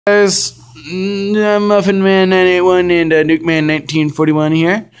Guys, Muffin Man 981 and Nuke Man 1941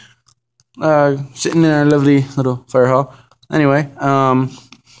 here, sitting in our lovely little fire hall. Anyway,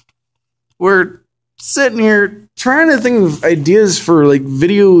 we're sitting here trying to think of ideas for like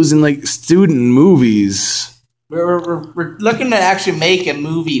videos and like student movies. We're looking to actually make a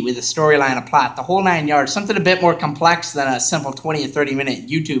movie with a storyline, a plot, the whole 9 yards, something a bit more complex than a simple 20 or 30 minute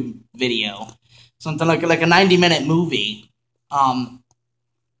YouTube video, something like a 90-minute movie.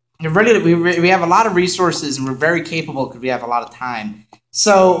 We have a lot of resources and we're very capable because we have a lot of time.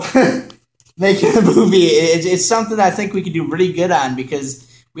 So making a movie, it's something that I think we could do really good on because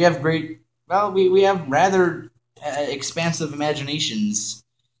we have we have rather expansive imaginations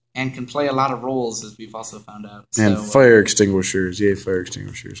and can play a lot of roles, as we've also found out. And fire extinguishers. Yay, fire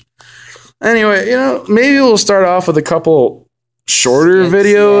extinguishers. Anyway, maybe we'll start off with a couple shorter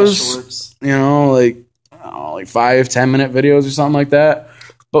videos. Yeah, like 5-10 minute videos or something like that.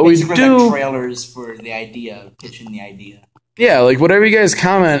 But basically, we do like trailers for the idea, pitching the idea. Yeah, like whatever you guys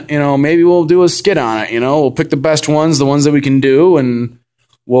comment, maybe we'll do a skit on it. We'll pick the best ones, the ones that we can do, and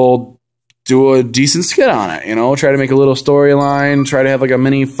we'll do a decent skit on it. Try to make a little storyline, try to have like a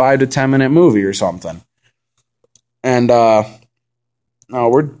mini 5 to 10 minute movie or something. And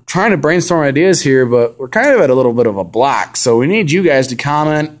we're trying to brainstorm ideas here, but we're kind of at a little bit of a block. So we need you guys to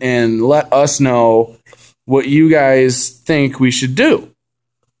comment and let us know what you guys think we should do.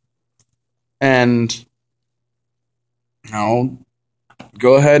 And,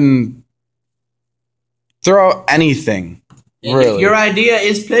 go ahead and throw out anything. Really. If your idea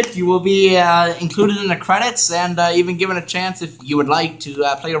is picked, you will be included in the credits and even given a chance if you would like to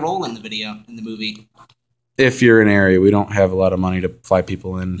play a role in the movie. If you're in an area, we don't have a lot of money to fly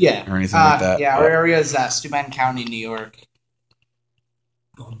people in or anything like that. Yeah, our area is Steuben County, New York.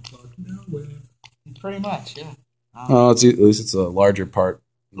 Pretty much, yeah. Well, at least it's a larger part.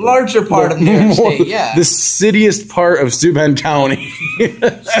 Larger part of New York State, yeah. The cityest part of Steuben County.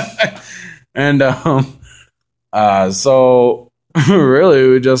 And, so, really,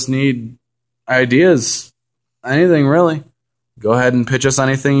 we just need ideas. Anything, really. Go ahead and pitch us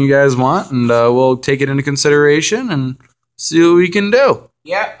anything you guys want, and we'll take it into consideration and see what we can do.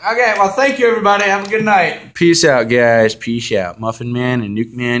 Yeah, okay. Well, thank you, everybody. Have a good night. Peace out, guys. Peace out. Muffin Man and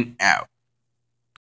Nuke Man out.